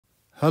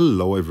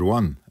Hello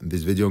everyone. In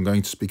this video I'm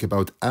going to speak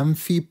about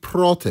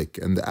amphiprotic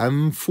and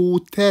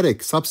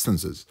amphoteric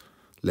substances.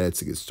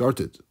 Let's get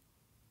started.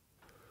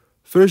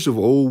 First of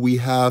all, we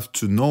have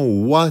to know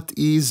what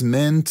is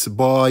meant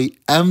by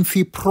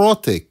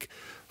amphiprotic.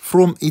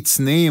 From its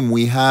name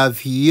we have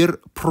here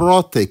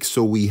protic,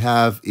 so we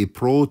have a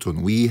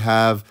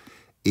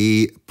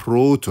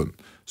proton.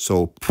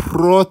 So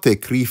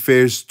protic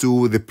refers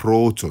to the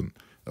proton.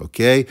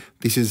 Okay,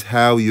 this is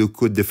how you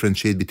could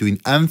differentiate between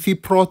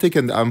amphiprotic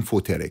and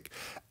amphoteric.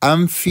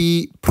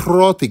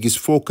 Amphiprotic is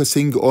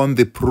focusing on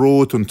the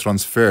proton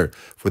transfer.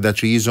 For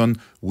that reason,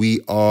 we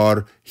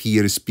are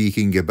here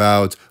speaking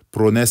about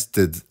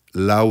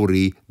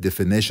Bronsted-Lowry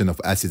definition of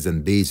acids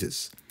and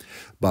bases.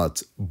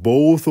 But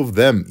both of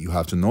them, you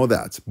have to know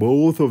that,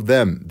 both of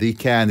them, they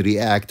can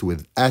react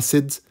with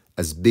acid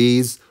as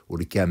base, or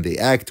they can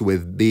react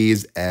with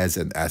base as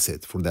an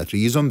acid. For that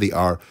reason, they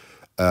are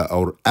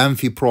or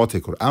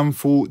amphiprotic or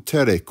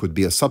amphoteric could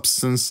be a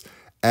substance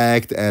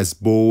act as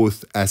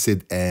both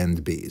acid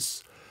and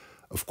base.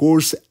 Of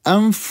course,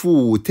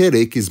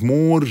 amphoteric is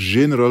more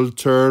general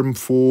term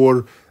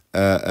for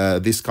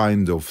this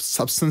kind of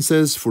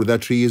substances. For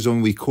that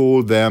reason, we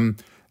call them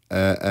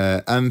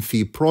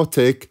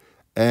amphiprotic,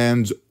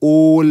 and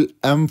all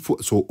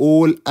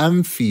amphiprotic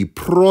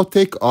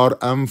are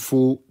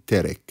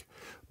amphoteric,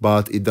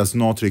 but it does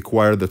not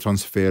require the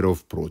transfer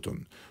of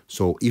proton.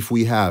 So if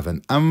we have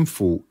an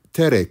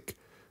amphoteric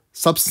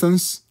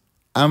substance,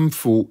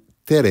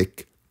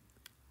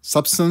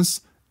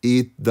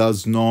 it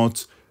does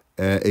not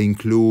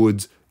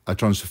include a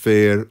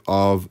transfer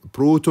of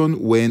proton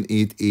when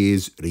it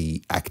is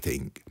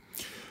reacting.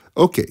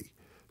 Okay,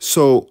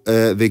 so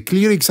the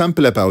clear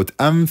example about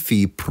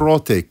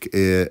amphiprotic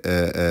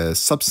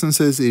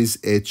substances is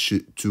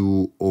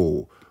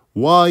H2O.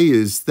 Why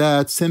is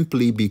that?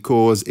 Simply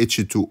because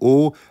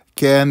H2O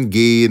can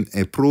gain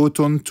a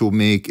proton to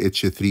make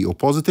H3O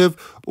positive,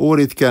 or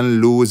it can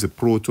lose a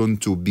proton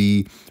to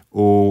be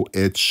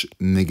OH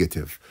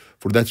negative.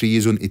 For that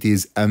reason, it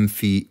is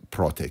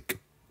amphiprotic.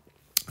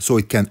 So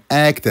it can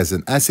act as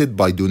an acid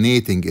by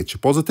donating H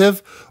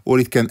positive, or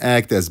it can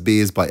act as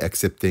base by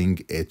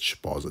accepting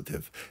H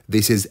positive.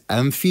 This is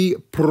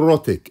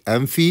amphiprotic.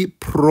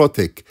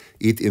 Amphiprotic,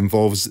 it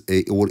involves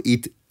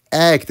it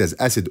acts as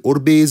acid or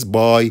base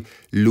by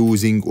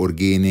losing or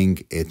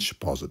gaining H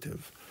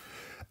positive.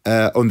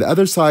 On the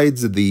other side,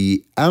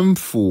 the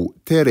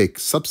amphoteric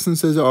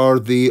substances are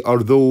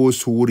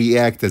those who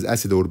react as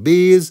acid or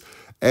base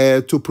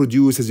to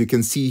produce, as you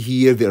can see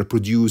here, they are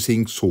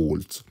producing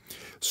salts.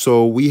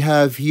 So we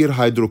have here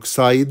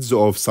hydroxides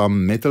of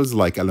some metals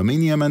like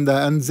aluminium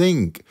and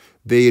zinc.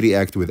 They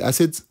react with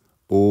acids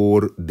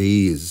or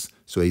base.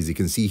 So as you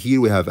can see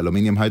here, we have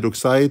aluminium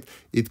hydroxide.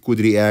 It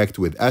could react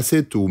with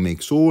acid to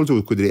make salt, or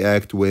it could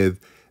react with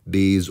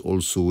base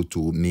also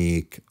to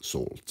make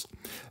salt.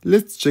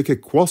 Let's check a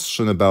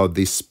question about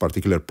this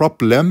particular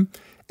problem.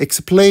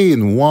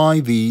 Explain why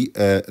the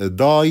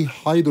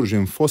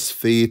dihydrogen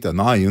phosphate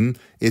anion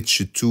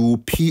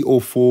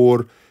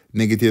H2PO4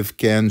 negative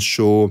can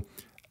show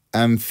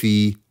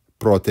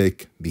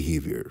amphiprotic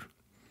behavior.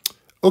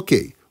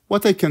 Okay,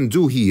 what I can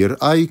do here,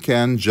 I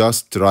can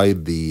just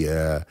write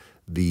the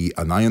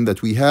anion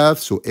that we have,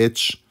 so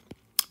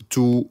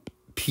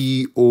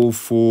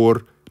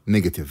H2PO4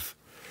 negative.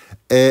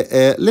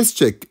 Let's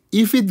check.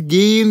 If it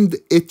gained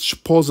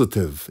H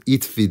positive,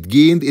 it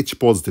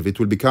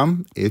will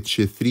become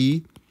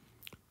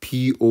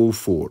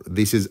H3PO4.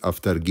 This is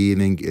after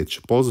gaining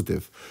H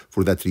positive.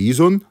 For that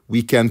reason,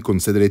 we can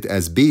consider it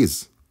as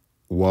base.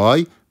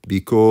 Why?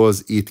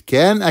 Because it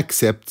can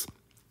accept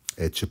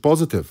H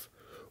positive.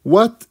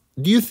 What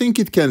do you think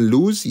it can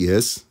lose?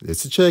 Yes,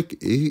 let's check.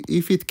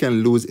 If it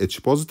can lose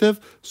H positive,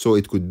 so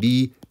it could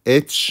be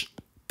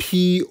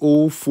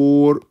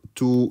HPO4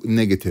 to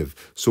negative.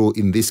 So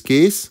in this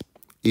case,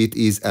 it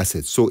is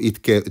acid. So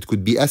it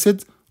could be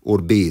acid or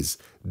base.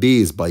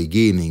 Base by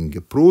gaining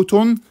a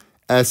proton,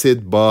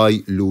 acid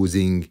by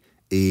losing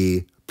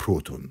a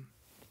proton.